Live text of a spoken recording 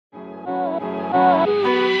Hey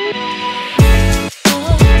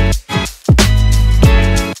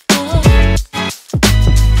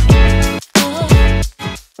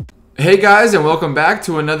guys, and welcome back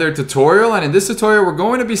to another tutorial. And in this tutorial we're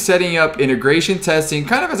going to be setting up integration testing,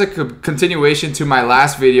 kind of as a continuation to my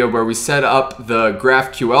last video where we set up the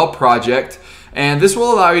GraphQL project. And this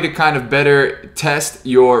will allow you to kind of better test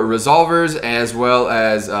your resolvers, as well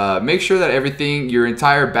as make sure that everything, your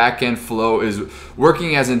entire backend flow, is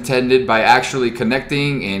working as intended by actually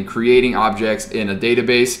connecting and creating objects in a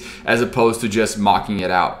database as opposed to just mocking it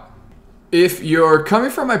out. If you're coming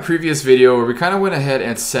from my previous video where we kind of went ahead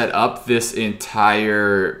and set up this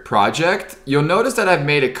entire project, you'll notice that I've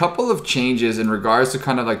made a couple of changes in regards to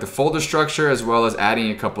kind of like the folder structure, as well as adding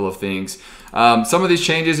a couple of things. Some of these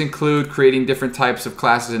changes include creating different types of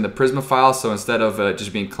classes in the Prisma file. So instead of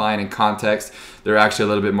just being client and context, they're actually a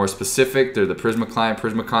little bit more specific. They're the Prisma client,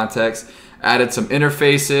 Prisma context. Added some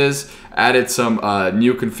interfaces, added some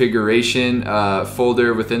new configuration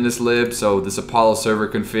folder within this lib, so this Apollo server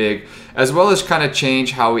config, as well as kind of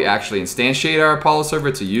change how we actually instantiate our Apollo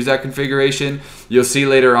server to use that configuration. You'll see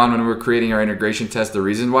later on when we're creating our integration test, the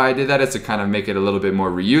reason why I did that is to kind of make it a little bit more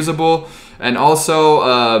reusable, and also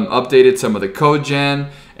updated some of the code gen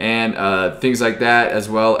and things like that, as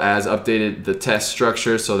well as updated the test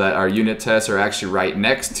structure so that our unit tests are actually right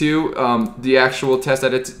next to the actual test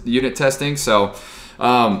that it's unit testing. So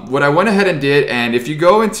what I went ahead and did, and if you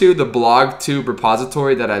go into the BlogTube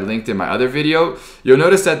repository that I linked in my other video, you'll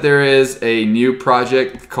notice that there is a new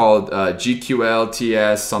project called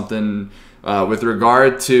GQL.js something with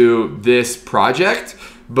regard to this project,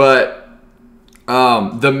 but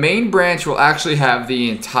the main branch will actually have the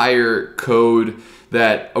entire code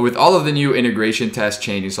that with all of the new integration test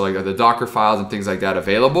changing, so like the Docker files and things like that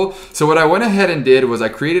available. So what I went ahead and did was I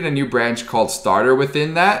created a new branch called starter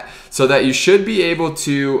within that, so that you should be able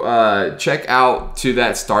to check out to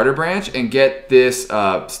that starter branch and get this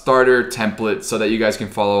starter template so that you guys can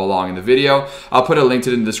follow along in the video. I'll put a link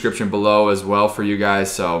to it in the description below as well for you guys,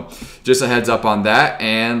 so just a heads up on that,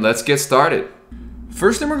 and let's get started.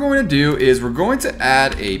 First thing we're going to do is we're going to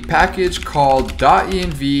add a package called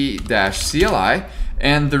env.test.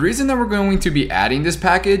 And the reason that we're going to be adding this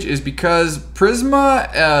package is because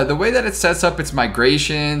Prisma, the way that it sets up its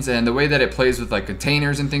migrations and the way that it plays with like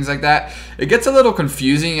containers and things like that, it gets a little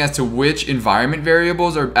confusing as to which environment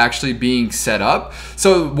variables are actually being set up.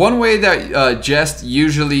 So one way that Jest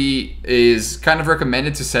usually is kind of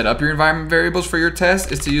recommended to set up your environment variables for your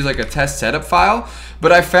test is to use like a test setup file.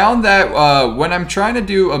 But I found that when I'm trying to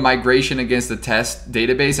do a migration against the test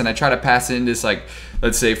database and I try to pass in this, like,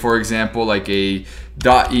 let's say for example like a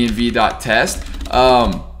 .env.test,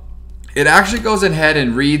 it actually goes ahead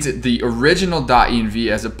and reads the original .env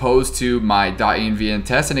as opposed to my .env and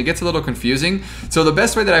test, and it gets a little confusing. So the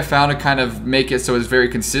best way that I found to kind of make it so it's very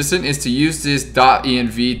consistent is to use this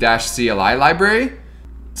 .env-cli library.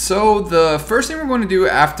 So the first thing we're going to do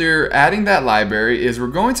after adding that library is we're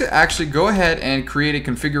going to actually go ahead and create a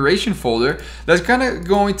configuration folder that's kind of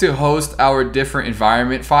going to host our different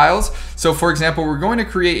environment files. So for example, we're going to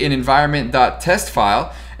create an environment.test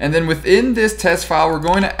file, and then within this test file we're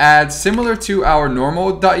going to add, similar to our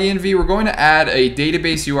normal .env, we're going to add a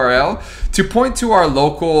database URL to point to our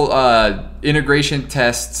local integration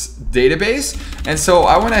tests database. And so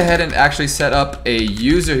I went ahead and actually set up a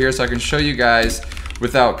user here so I can show you guys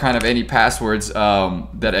without kind of any passwords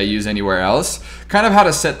that I use anywhere else, kind of how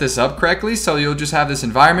to set this up correctly. So you'll just have this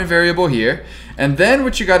environment variable here, and then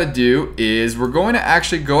what you got to do is we're going to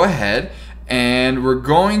actually go ahead and we're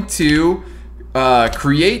going to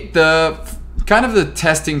create the kind of the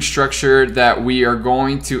testing structure that we are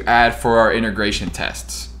going to add for our integration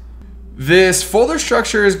tests. This folder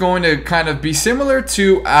structure is going to kind of be similar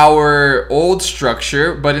to our old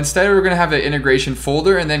structure, but instead we're going to have an integration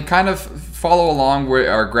folder and then kind of follow along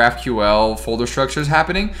where our GraphQL folder structure is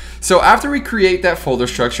happening. So after we create that folder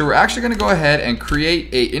structure, we're actually going to go ahead and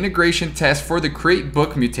create a integration test for the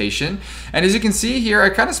createBook mutation. And as you can see here, I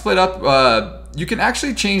kind of split up, you can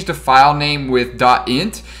actually change the file name with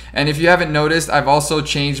 .int, and if you haven't noticed, I've also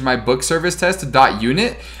changed my book service test to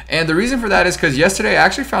 .unit. And the reason for that is because yesterday I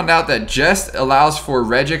actually found out that jest allows for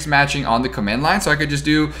regex matching on the command line, so I could just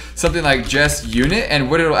do something like jest unit, and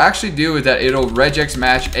what it'll actually do is that it'll regex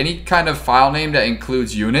match any kind of file name that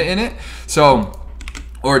includes unit in it, so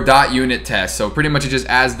or .unit test. So pretty much it just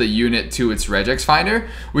adds the unit to its regex finder,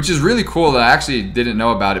 which is really cool. I actually didn't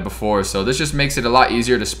know about it before, so this just makes it a lot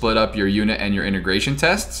easier to split up your unit and your integration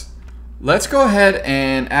tests. Let's go ahead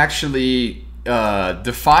and actually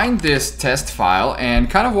define this test file and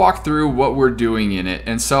kind of walk through what we're doing in it.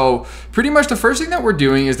 And so pretty much the first thing that we're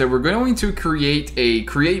doing is that we're going to create a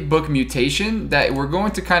createBook mutation that we're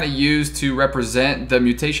going to kind of use to represent the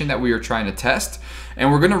mutation that we are trying to test. And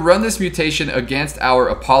we're going to run this mutation against our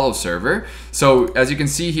Apollo server. So as you can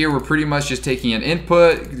see here, we're pretty much just taking an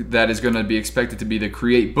input that is going to be expected to be the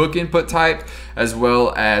createBook input type, as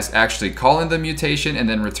well as actually calling the mutation and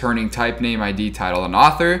then returning type name, ID, title, and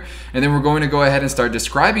author. And then we're going to go ahead and start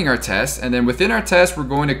describing our test. And then within our test, we're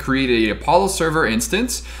going to create an Apollo server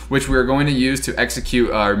instance, which we're going to use to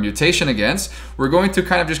execute our mutation against. We're going to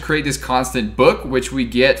kind of just create this constant book, which we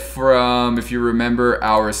get from, if you remember,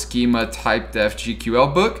 our schema type def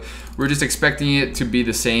GQL book. We're just expecting it to be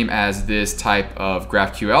the same as this type of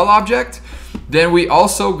GraphQL object. Then we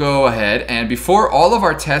also go ahead and before all of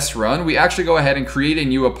our tests run, we actually go ahead and create a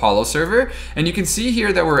new Apollo server. And you can see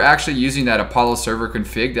here that we're actually using that Apollo server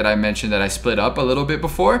config that I mentioned that I split up a little bit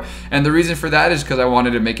before. And the reason for that is because I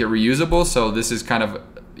wanted to make it reusable. So this is kind of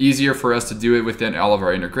easier for us to do it within all of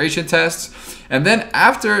our integration tests. And then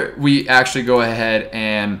after we actually go ahead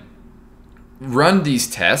and run these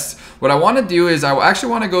tests, what I want to do is I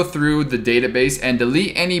actually want to go through the database and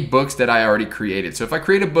delete any books that I already created. So if I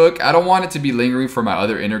create a book, I don't want it to be lingering for my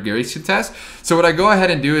other integration tests. So what I go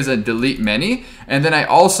ahead and do is I delete many, and then I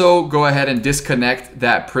also go ahead and disconnect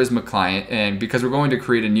that Prisma client, and because we're going to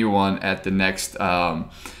create a new one at the next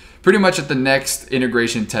pretty much at the next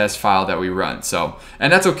integration test file that we run. So,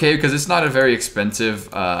 and that's okay because it's not a very expensive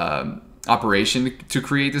operation to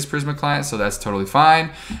create this Prisma client, so that's totally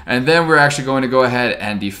fine. And then we're actually going to go ahead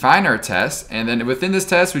and define our test, and then within this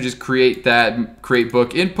test we just create that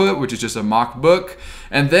createBook input, which is just a mock book.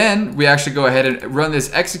 And then we actually go ahead and run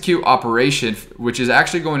this execute operation, which is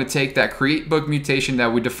actually going to take that createBook mutation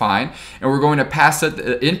that we define, and we're going to pass it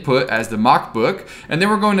the input as the mock book, and then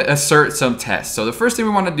we're going to assert some tests. So the first thing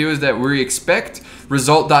we want to do is that we expect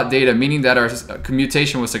result.data, meaning that our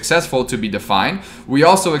mutation was successful, to be defined. We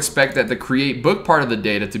also expect that the createBook part of the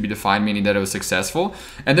data to be defined, meaning that it was successful.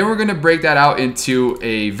 And then we're going to break that out into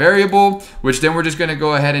a variable, which then we're just going to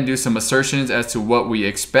go ahead and do some assertions as to what we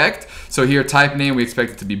expect. So here, type name, we expect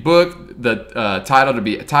it to be book, the title to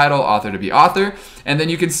be title, author to be author. And then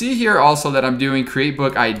you can see here also that I'm doing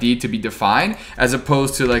createBook ID to be defined as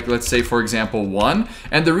opposed to, like, let's say for example 1.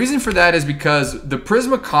 And the reason for that is because the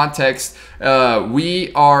Prisma context,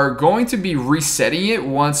 we are going to be resetting it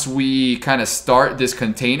once we kind of start this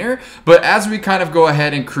container. But as we kind of go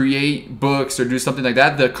ahead and create books or do something like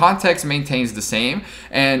that, the context maintains the same.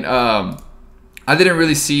 And I didn't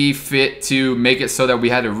really see fit to make it so that we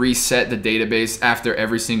had to reset the database after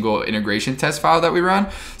every single integration test file that we run.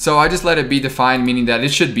 So I just let it be defined, meaning that it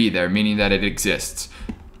should be there, meaning that it exists.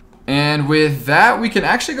 And with that, we can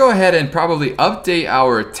actually go ahead and probably update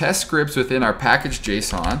our test scripts within our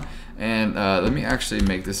package.json. And let me actually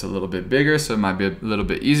make this a little bit bigger so it might be a little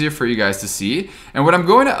bit easier for you guys to see. And what I'm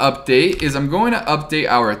going to update is I'm going to update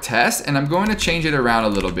our test, and I'm going to change it around a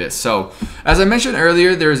little bit. So as I mentioned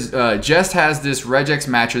earlier, there's Jest has this regex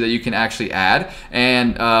matcher that you can actually add.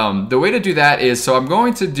 And the way to do that is, so I'm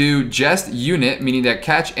going to do jest unit, meaning that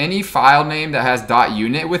catch any file name that has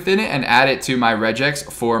 .unit within it and add it to my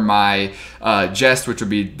regex for my jest, which would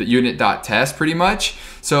be the unit.test pretty much.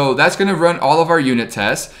 So that's going to run all of our unit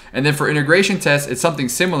tests. And then for integration tests, it's something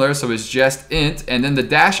similar. So it's just int, and then the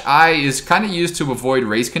 -i is kind of used to avoid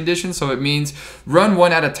race conditions. So it means run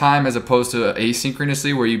one at a time as opposed to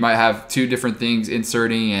asynchronously, where you might have two different things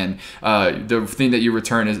inserting, and the thing that you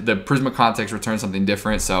return is the Prisma context returns something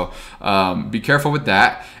different. So be careful with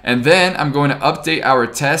that. And then I'm going to update our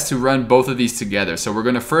test to run both of these together. So we're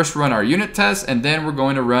going to first run our unit tests, and then we're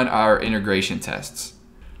going to run our integration tests.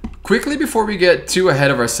 Quickly before we get too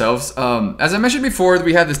ahead of ourselves, as I mentioned before,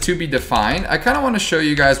 we have this to be defined. I kind of want to show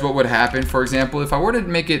you guys what would happen, for example, if I were to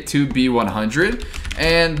make it to be 100.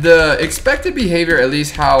 And the expected behavior, at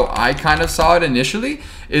least how I kind of saw it initially,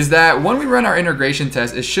 is that when we run our integration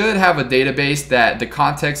test, it should have a database that the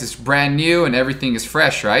context is brand new and everything is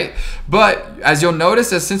fresh, right? But as you'll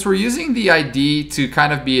notice, that since we're using the ID to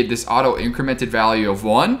kind of be this auto incremented value of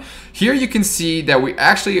 1, here you can see that we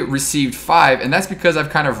actually received 5, and that's because I've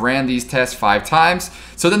kind of ran these tests 5 times.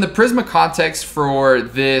 So then the Prisma context for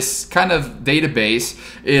this kind of database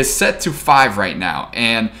is set to 5 right now.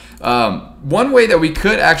 And One way that we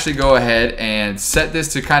could actually go ahead and set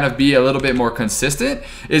this to kind of be a little bit more consistent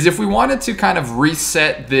is if we wanted to kind of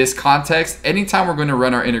reset this context anytime we're going to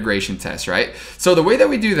run our integration test, right? So the way that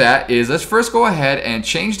we do that is let's first go ahead and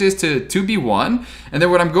change this to be 1. And then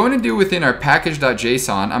what I'm going to do within our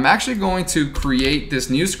package.json, I'm actually going to create this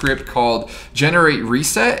new script called generate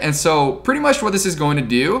reset. And so pretty much what this is going to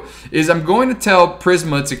do is I'm going to tell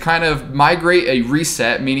Prisma to kind of migrate a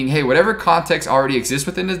reset, meaning, hey, whatever context already exists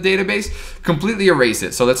within this database, completely erase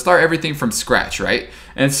it. So let's start everything from scratch, right?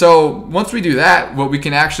 And so once we do that, what we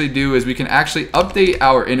can actually do is we can actually update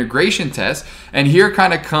our integration test. And here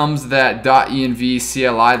kind of comes that .env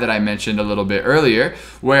CLI that I mentioned a little bit earlier,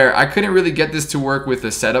 where I couldn't really get this to work with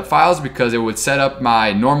the setup files because it would set up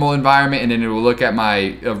my normal environment and then it would look at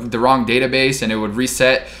my the wrong database and it would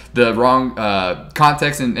reset the wrong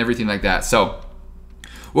context and everything like that. So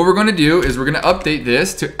what we're going to do is we're going to update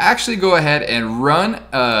this to actually go ahead and run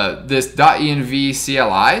this .env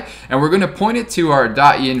CLI, and we're going to point it to our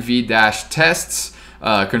env.tests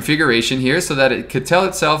configuration here so that it could tell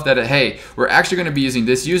itself that, hey, we're actually going to be using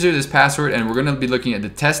this user, this password, and we're going to be looking at the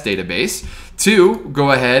test database to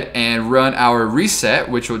go ahead and run our reset,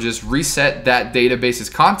 which will just reset that database's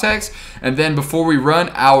context. And then before we run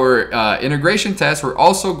our integration test, we're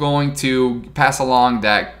also going to pass along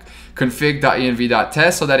that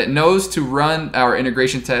config.env.test so that it knows to run our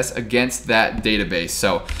integration test against that database.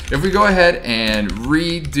 So if we go ahead and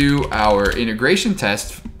redo our integration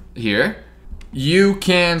test here, you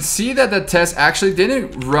can see that the test actually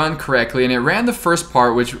didn't run correctly, and it ran the first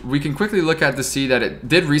part, which we can quickly look at to see that it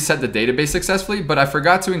did reset the database successfully, but I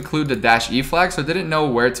forgot to include the -e flag, so I didn't know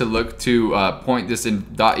where to look to point this in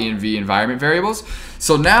 .env environment variables.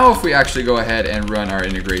 So now if we actually go ahead and run our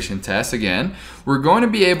integration test again, we're going to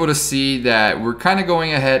be able to see that we're kind of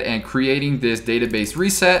going ahead and creating this database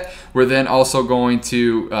reset. We're then also going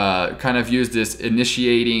to kind of use this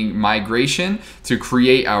initiating migration to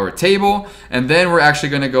create our table. And then we're actually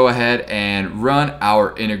going to go ahead and run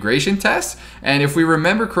our integration test. And if we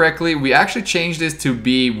remember correctly, we actually changed this to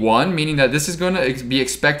be 1, meaning that this is going to be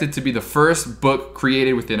expected to be the first book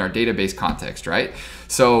created within our database context, right?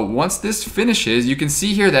 So once this finishes, you can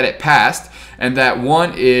see here that it passed, and that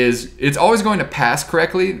 1 is, it's always going to pass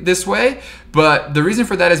correctly this way, but the reason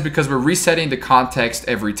for that is because we're resetting the context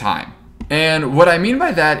every time. And what I mean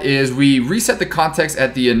by that is we reset the context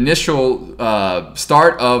at the initial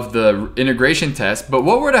start of the integration test. But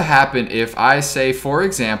what were to happen if I say, for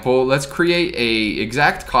example, let's create a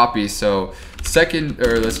exact copy. So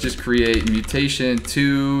let's just create mutation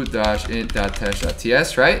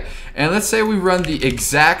 2-int.test.ts, right? And let's say we run the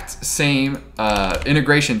exact same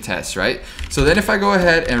integration test, right? So then if I go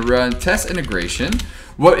ahead and run test integration,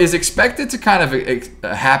 what is expected to kind of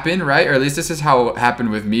happen, right? Or at least this is how it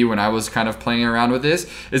happened with me when I was kind of playing around with this,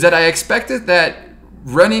 is that I expected that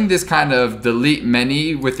running this kind of delete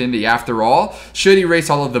many within the after all should erase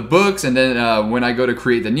all of the books, and then when I go to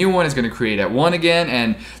create the new one, it's going to create at 1 again,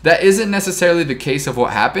 and that isn't necessarily the case of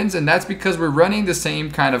what happens, and that's because we're running the same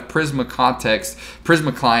kind of Prisma context,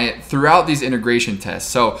 Prisma client throughout these integration tests.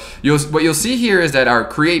 So what you'll see here is that our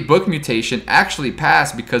createBook mutation actually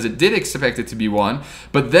passed because it did expect it to be 1,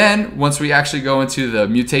 but then once we actually go into the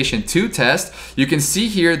mutation 2 test, you can see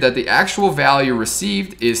here that the actual value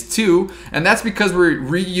received is 2, and that's because we're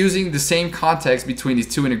reusing the same context between these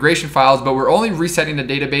two integration files, but we're only resetting the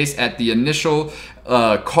database at the initial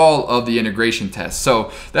call of the integration test. So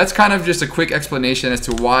that's kind of just a quick explanation as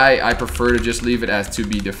to why I prefer to just leave it as to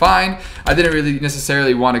be defined. I didn't really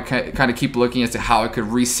necessarily want to kind of keep looking as to how I could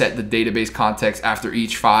reset the database context after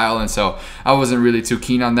each file, and so I wasn't really too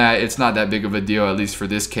keen on that. It's not that big of a deal, at least for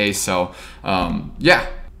this case. So yeah.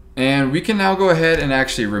 And we can now go ahead and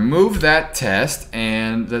actually remove that test,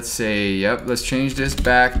 and let's say, yep, let's change this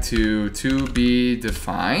back to be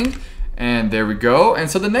defined. And there we go. And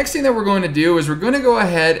so the next thing that we're going to do is we're going to go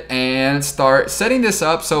ahead and start setting this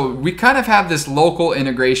up so we kind of have this local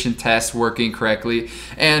integration test working correctly.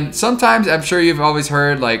 And sometimes, I'm sure you've always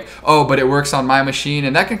heard like, oh, but it works on my machine,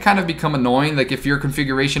 and that can kind of become annoying. Like if your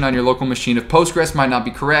configuration on your local machine of Postgres might not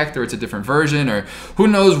be correct, or it's a different version, or who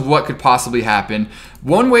knows what could possibly happen.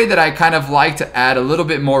 One way that I kind of like to add a little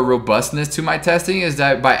bit more robustness to my testing is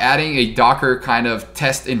that by adding a Docker kind of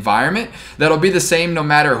test environment that'll be the same no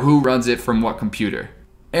matter who runs it from what computer.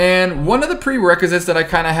 And one of the prerequisites that I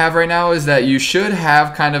kind of have right now is that you should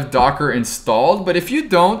have kind of Docker installed, but if you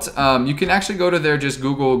don't, you can actually go to their, just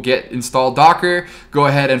Google get install Docker, go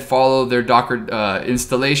ahead and follow their Docker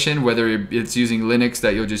installation, whether it's using Linux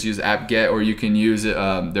that you'll just use apt-get, or you can use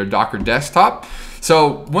their Docker desktop.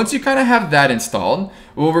 So once you kind of have that installed,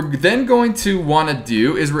 what we're then going to want to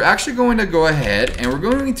do is we're actually going to go ahead and we're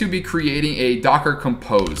going to be creating a Docker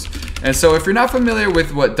Compose. And so if you're not familiar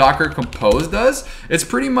with what Docker Compose does, it's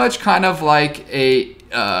pretty much kind of like a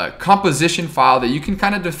composition file that you can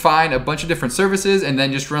kind of define a bunch of different services and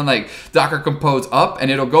then just run like Docker Compose up,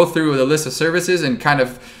 and it'll go through the list of services and kind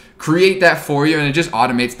of create that for you, and it just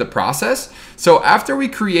automates the process. So after we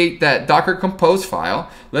create that Docker Compose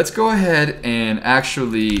file, let's go ahead and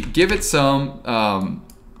actually give it some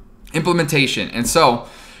implementation. And so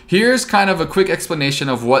here's kind of a quick explanation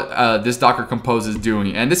of what this Docker Compose is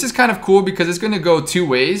doing. And this is kind of cool because it's going to go two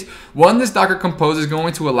ways. One, this Docker Compose is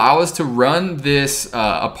going to allow us to run this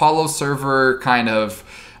Apollo server kind of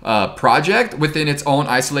project within its own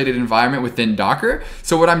isolated environment within Docker.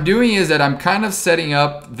 So what I'm doing is that I'm kind of setting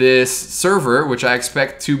up this server, which I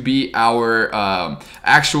expect to be our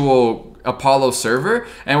actual Apollo server,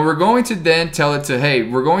 and we're going to then tell it to, hey,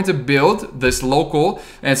 we're going to build this local.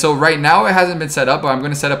 And so right now it hasn't been set up, but I'm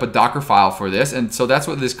going to set up a Dockerfile for this, and so that's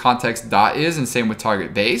what this context dot is, and same with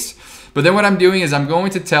target base. But then what I'm doing is I'm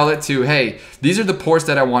going to tell it to, hey, these are the ports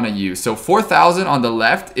that I want to use. So 4000 on the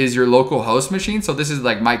left is your local host machine. So this is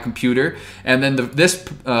like my computer. And then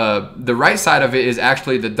the right side of it is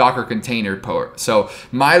actually the Docker container port. So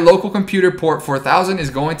my local computer port 4000 is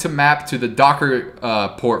going to map to the Docker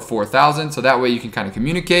port 4000. So that way you can kind of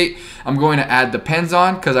communicate. I'm going to add depends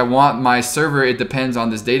on because I want my server, it depends on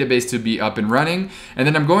this database to be up and running. And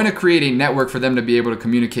then I'm going to create a network for them to be able to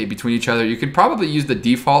communicate between each other. You could probably use the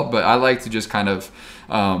default, but I like to just kind of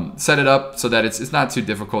set it up so that it's not too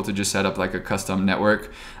difficult to just set up like a custom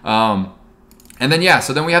network. And then, yeah,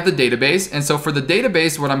 so then we have the database. And so for the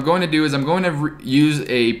database, what I'm going to do is I'm going to use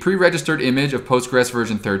a pre-registered image of Postgres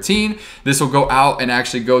version 13. This will go out and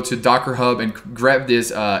actually go to Docker Hub and grab this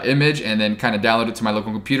image and then kind of download it to my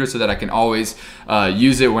local computer so that I can always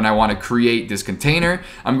use it when I want to create this container.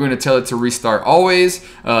 I'm going to tell it to restart always.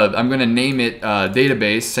 I'm going to name it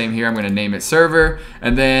database. Same here, I'm going to name it server.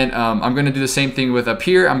 And then I'm going to do the same thing with up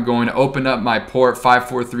here. I'm going to open up my port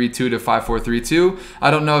 5432 to 5432. I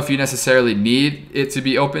don't know if you necessarily need it to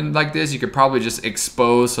be open like this. You could probably just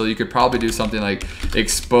expose, so you could probably do something like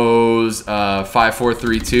expose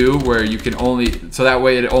 5432 where you can only, so that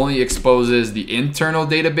way it only exposes the internal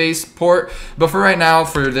database port. But for right now,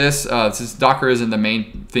 for this, since Docker isn't the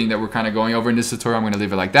main thing that we're kind of going over in this tutorial, I'm going to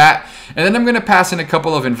leave it like that. And then I'm going to pass in a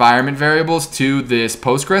couple of environment variables to this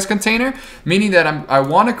Postgres container, meaning that I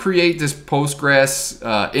want to create this Postgres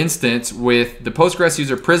instance with the Postgres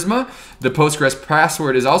user Prisma. The Postgres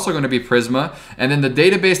password is also going to be Prisma. And then the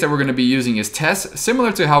database that we're going to be using is test,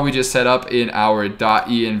 similar to how we just set up in our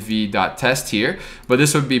env.test here. But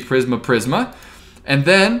this would be Prisma. And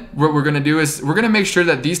then what we're going to do is we're going to make sure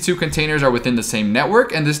that these two containers are within the same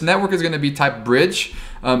network. And this network is going to be type bridge.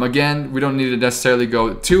 Again, we don't need to necessarily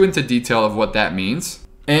go too into detail of what that means.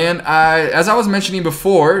 And as I was mentioning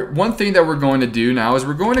before, one thing that we're going to do now is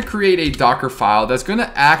we're going to create a Dockerfile that's going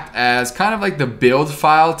to act as kind of like the build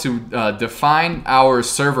file to define our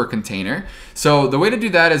server container. So the way to do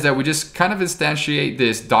that is that we just kind of instantiate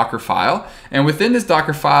this Dockerfile. And within this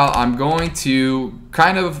Dockerfile, I'm going to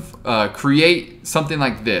kind of create something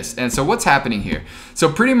like this. And so what's happening here?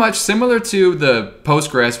 So pretty much similar to the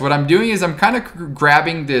Postgres, what I'm doing is I'm kind of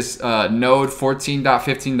grabbing this node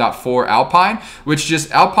 14.15.4 Alpine, which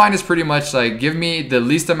just Alpine is pretty much like give me the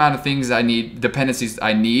least amount of things I need, dependencies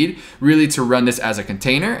I need really to run this as a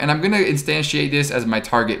container. And I'm going to instantiate this as my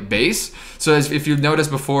target base. So as if you've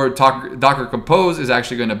noticed before, Docker Compose is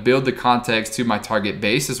actually going to build the context to my target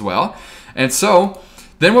base as well. And so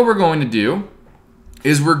then what we're going to do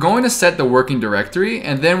is we're going to set the working directory,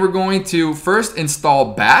 and then we're going to first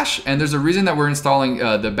install bash. And there's a reason that we're installing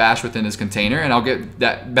the bash within this container, and I'll get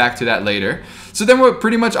back to that later. So then what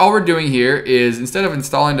pretty much all we're doing here is instead of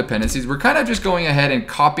installing dependencies, we're kind of just going ahead and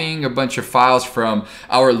copying a bunch of files from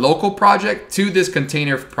our local project to this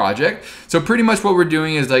container project. So pretty much what we're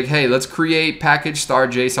doing is like, hey, let's create package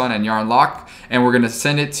 .json and yarn lock, and we're going to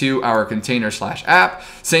send it to our container/app.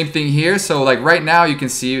 Same thing here. So like right now you can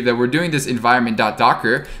see that we're doing this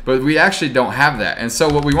environment.docker, but we actually don't have that. And so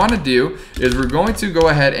what we want to do is we're going to go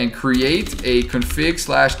ahead and create a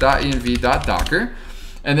config/env.docker.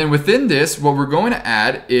 And then within this, what we're going to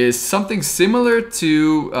add is something similar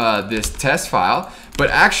to this test file, but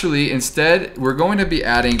actually instead we're going to be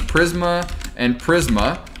adding Prisma and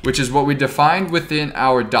Prisma, which is what we defined within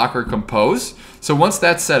our Docker Compose. So once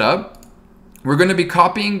that's set up, we're going to be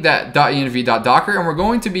copying that .env.docker, and we're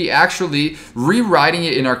going to be actually rewriting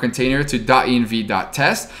it in our container to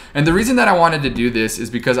 .env.test. And the reason that I wanted to do this is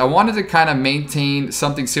because I wanted to kind of maintain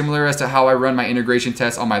something similar as to how I run my integration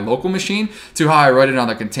tests on my local machine to how I run it on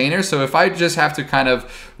the container. So if I just have to kind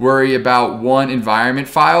of worry about one environment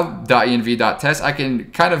file, .env.test, I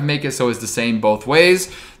can kind of make it so it's the same both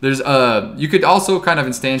ways. There's you could also kind of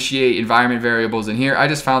instantiate environment variables in here. I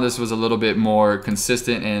just found this was a little bit more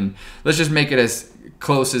consistent, and let's just make it as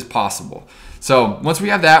close as possible. So once we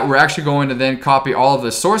have that, we're actually going to then copy all of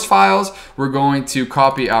the source files. We're going to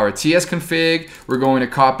copy our TS config. We're going to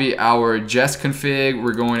copy our jest config.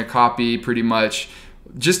 We're going to copy pretty much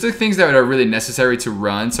just the things that are really necessary to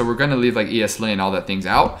run. So we're going to leave like ESLint and all that things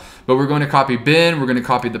out, but we're going to copy bin, we're going to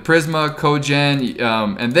copy the Prisma, CodeGen,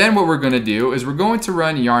 and then what we're going to do is we're going to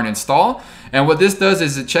run yarn install. And what this does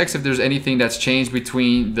is it checks if there's anything that's changed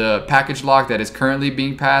between the package lock that is currently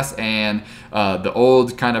being passed and the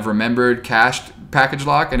old kind of remembered cached package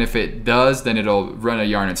lock. And if it does, then it'll run a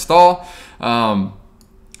yarn install.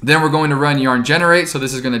 Then we're going to run yarn generate. So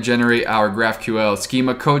this is going to generate our GraphQL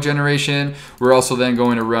schema code generation. We're also then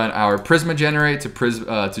going to run our Prisma generate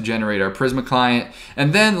to generate our Prisma client.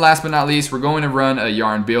 And then last but not least, we're going to run a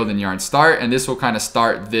yarn build and yarn start. And this will kind of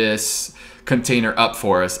start this container up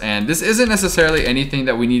for us. And this isn't necessarily anything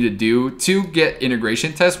that we need to do to get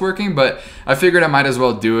integration tests working, but I figured I might as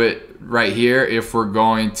well do it right here if we're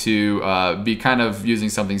going to be kind of using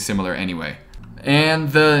something similar anyway. And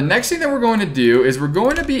the next thing that we're going to do is we're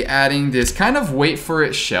going to be adding this kind of wait for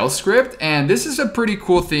it shell script. And this is a pretty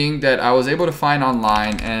cool thing that I was able to find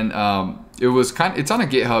online, and it's on a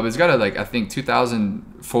GitHub. It's got I think 2,000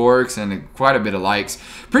 forks and quite a bit of likes.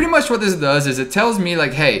 Pretty much what this does is it tells me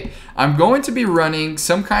like, hey, I'm going to be running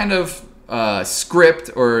some kind of script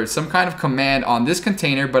or some kind of command on this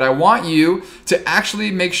container, but I want you to actually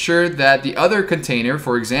make sure that the other container,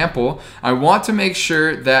 for example, I want to make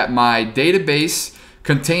sure that my database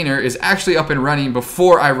container is actually up and running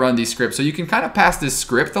before I run these scripts. So you can kind of pass this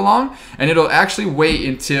script along, and it'll actually wait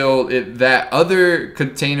until that other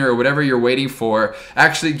container or whatever you're waiting for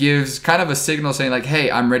actually gives kind of a signal saying like, hey,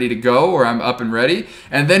 I'm ready to go, or I'm up and ready.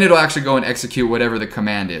 And then it'll actually go and execute whatever the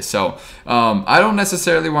command is. So I don't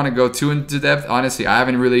necessarily want to go too into depth. Honestly, I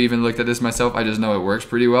haven't really even looked at this myself. I just know it works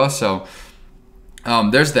pretty well. So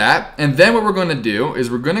there's that. And then what we're going to do is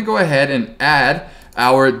we're going to go ahead and add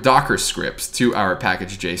our Docker scripts to our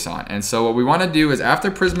package JSON. And so what we want to do is after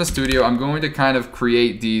Prisma Studio, I'm going to kind of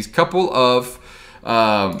create these couple of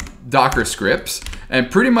Docker scripts. And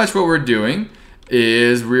pretty much what we're doing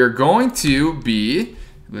is we're going to be,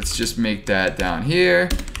 let's just make that down here.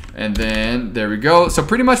 And then there we go. So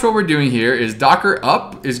pretty much what we're doing here is Docker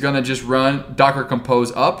up is going to just run Docker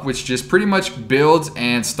compose up, which just pretty much builds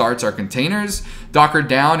and starts our containers. Docker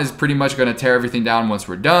down is pretty much going to tear everything down once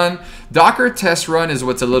we're done. Docker test run is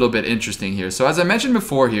what's a little bit interesting here. So as I mentioned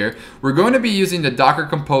before here, we're going to be using the Docker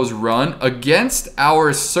compose run against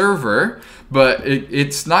our server, but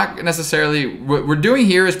it's not necessarily, what we're doing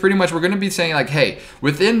here is pretty much we're going to be saying like, hey,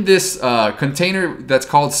 within this container that's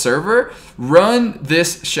called server, run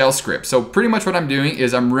this shell script. So pretty much what I'm doing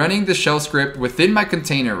is I'm running the shell script within my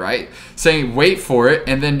container, right? Saying wait for it.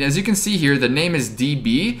 And then as you can see here, the name is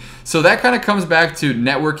DB. So that kind of comes back to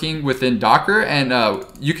networking within Docker. And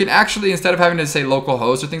you can actually, instead of having to say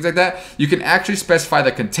localhost or things like that, you can actually specify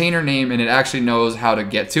the container name and it actually knows how to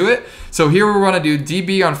get to it. So here we want to do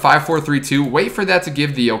DB on 5432, wait for that to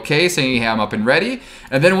give the okay, saying, hey, I'm up and ready.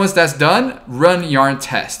 And then once that's done, run yarn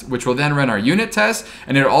test, which will then run our unit test,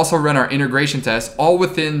 and it'll also run our integration test, all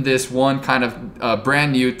within this one kind of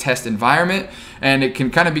brand new test environment. And it can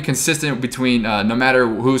kind of be consistent between no matter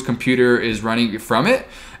whose computer is running from it.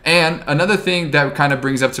 And another thing that kind of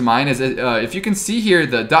brings up to mind is if you can see here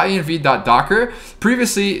the .env.docker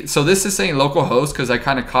previously, so this is saying localhost because I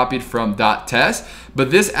kind of copied from .test, but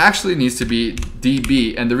this actually needs to be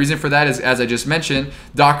DB. And the reason for that is, as I just mentioned,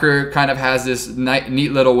 Docker kind of has this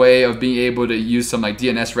neat little way of being able to use some like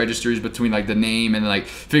DNS registers between like the name and like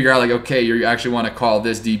figure out like, okay, you actually want to call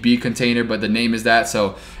this DB container, but the name is that.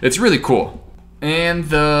 So it's really cool. And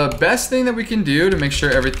the best thing that we can do to make sure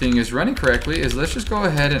everything is running correctly is let's just go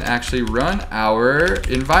ahead and actually run our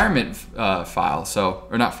environment file. So,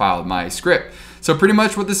 or not file, my script. So pretty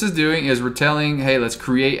much what this is doing is we're telling, hey, let's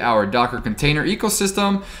create our Docker container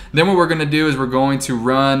ecosystem. Then what we're going to do is we're going to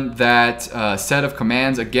run that set of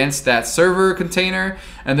commands against that server container.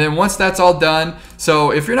 And then once that's all done,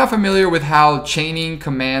 so if you're not familiar with how chaining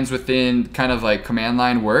commands within kind of like command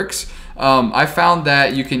line works, I found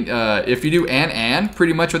that you can, if you do and,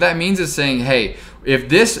 pretty much what that means is saying, hey, if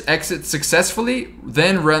this exits successfully,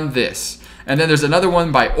 then run this. And then there's another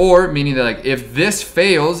one by or, meaning that like if this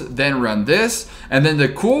fails, then run this. And then the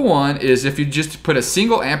cool one is if you just put a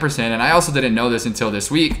single ampersand, and I also didn't know this until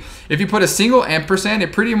this week. If you put a single ampersand,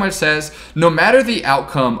 it pretty much says no matter the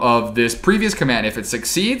outcome of this previous command, if it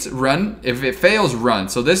succeeds, run. If it fails, run.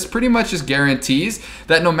 So this pretty much just guarantees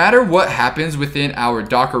that no matter what happens within our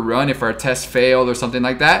Docker run, if our test failed or something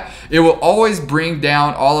like that, it will always bring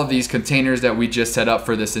down all of these containers that we just set up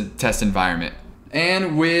for this test environment.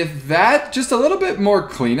 And with that, just a little bit more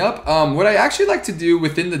cleanup. What I actually like to do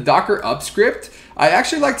within the Docker up script, I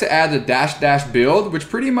actually like to add the -- build, which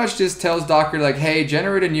pretty much just tells Docker like, hey,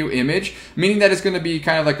 generate a new image, meaning that it's going to be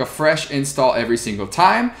kind of like a fresh install every single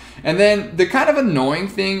time. And then the kind of annoying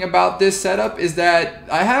thing about this setup is that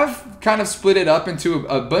I have kind of split it up into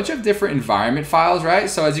a bunch of different environment files, right?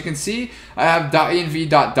 So as you can see, I have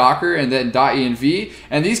 .env.docker and then .env,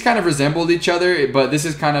 and these kind of resembled each other, but this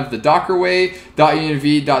is kind of the Docker way.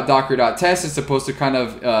 .env.docker.test is supposed to kind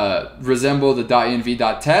of resemble the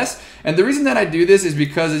 .env.test. And the reason that I do this is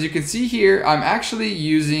because, as you can see here, I'm actually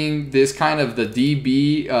using this kind of the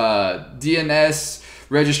DB, DNS,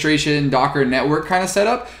 registration, Docker network kind of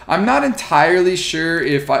setup. I'm not entirely sure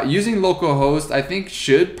if using localhost, I think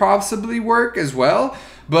should possibly work as well,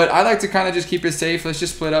 but I like to kind of just keep it safe. Let's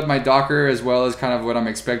just split up my Docker as well as kind of what I'm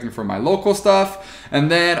expecting for my local stuff.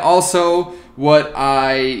 And then also what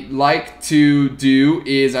I like to do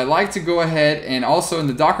is I like to go ahead and also in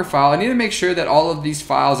the Dockerfile, I need to make sure that all of these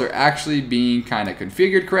files are actually being kind of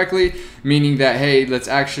configured correctly, meaning that, hey, let's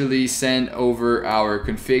actually send over our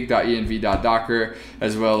config.env.docker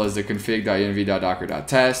as well as the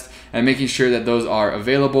config.env.docker.test, and making sure that those are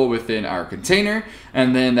available within our container,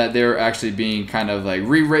 and then that they're actually being kind of like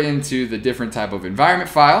rewritten to the different type of environment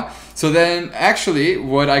file. So then actually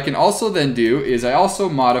what I can also then do is I also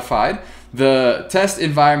modified the test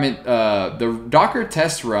environment, the Docker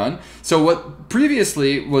test run. So what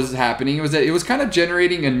previously was happening was that it was kind of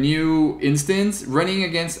generating a new instance running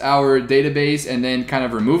against our database and then kind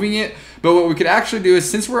of removing it. But what we could actually do is,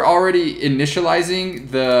 since we're already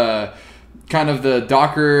initializing the kind of the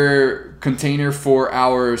Docker container for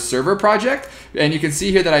our server project, and you can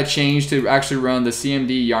see here that I changed to actually run the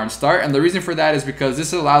cmd yarn start, and the reason for that is because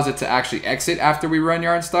this allows it to actually exit after we run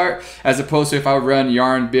yarn start, as opposed to if I would run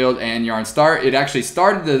yarn build and yarn start, it actually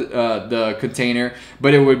started the container,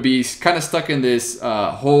 but it would be kind of stuck in this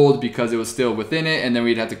hold because it was still within it, and then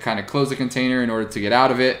we'd have to kind of close the container in order to get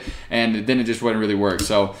out of it, and then it just wouldn't really work.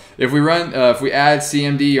 So if we run, if we add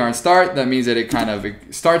cmd yarn start, that means that it kind of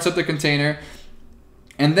starts up the container.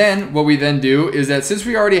 And then what we then do is that since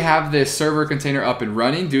we already have this server container up and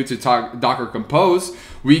running due to Docker Compose,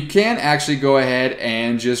 we can actually go ahead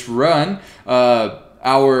and just run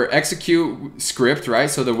our execute script, right?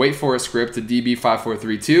 So the wait for it script to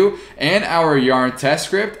db5432 and our yarn test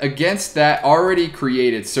script against that already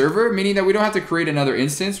created server, meaning that we don't have to create another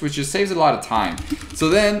instance, which just saves a lot of time. So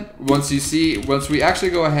then once we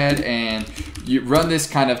actually go ahead and you run this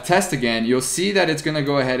kind of test again, you'll see that it's gonna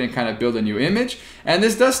go ahead and kind of build a new image. And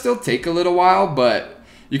this does still take a little while, but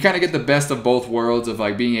you kind of get the best of both worlds of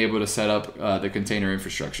like being able to set up the container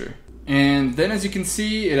infrastructure. And then as you can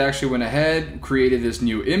see, it actually went ahead, created this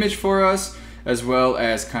new image for us, as well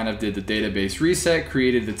as kind of did the database reset,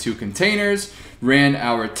 created the two containers, ran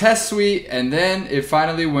our test suite, and then it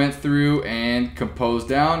finally went through and composed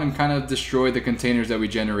down and kind of destroyed the containers that we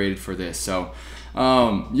generated for this. So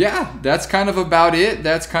yeah, that's kind of about it.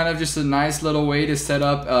 That's kind of just a nice little way to set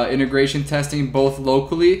up integration testing both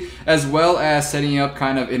locally as well as setting up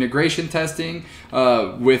kind of integration testing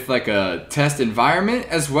with like a test environment,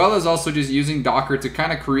 as well as also just using Docker to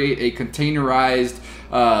kind of create a containerized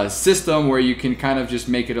system where you can kind of just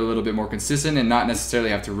make it a little bit more consistent and not necessarily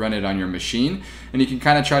have to run it on your machine. And you can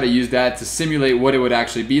kind of try to use that to simulate what it would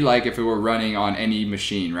actually be like if it were running on any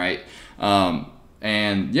machine, right?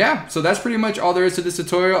 And yeah, so that's pretty much all there is to this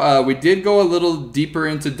tutorial. We did go a little deeper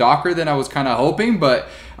into Docker than I was kind of hoping, but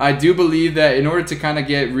I do believe that in order to kind of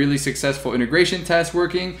get really successful integration tests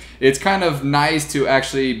working, it's kind of nice to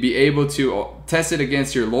actually be able to test it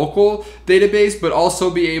against your local database, but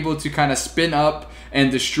also be able to kind of spin up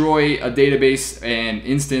and destroy a database and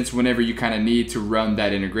instance whenever you kind of need to run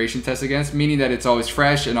that integration test against, meaning that it's always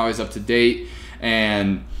fresh and always up to date.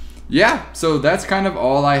 And yeah, so that's kind of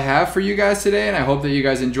all I have for you guys today, and I hope that you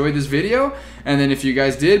guys enjoyed this video. And then if you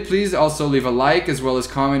guys did, please also leave a like as well as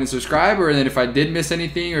comment and subscribe. Or then if I did miss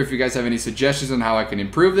anything, or if you guys have any suggestions on how I can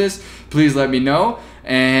improve this, please let me know.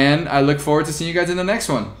 And I look forward to seeing you guys in the next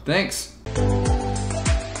one. Thanks.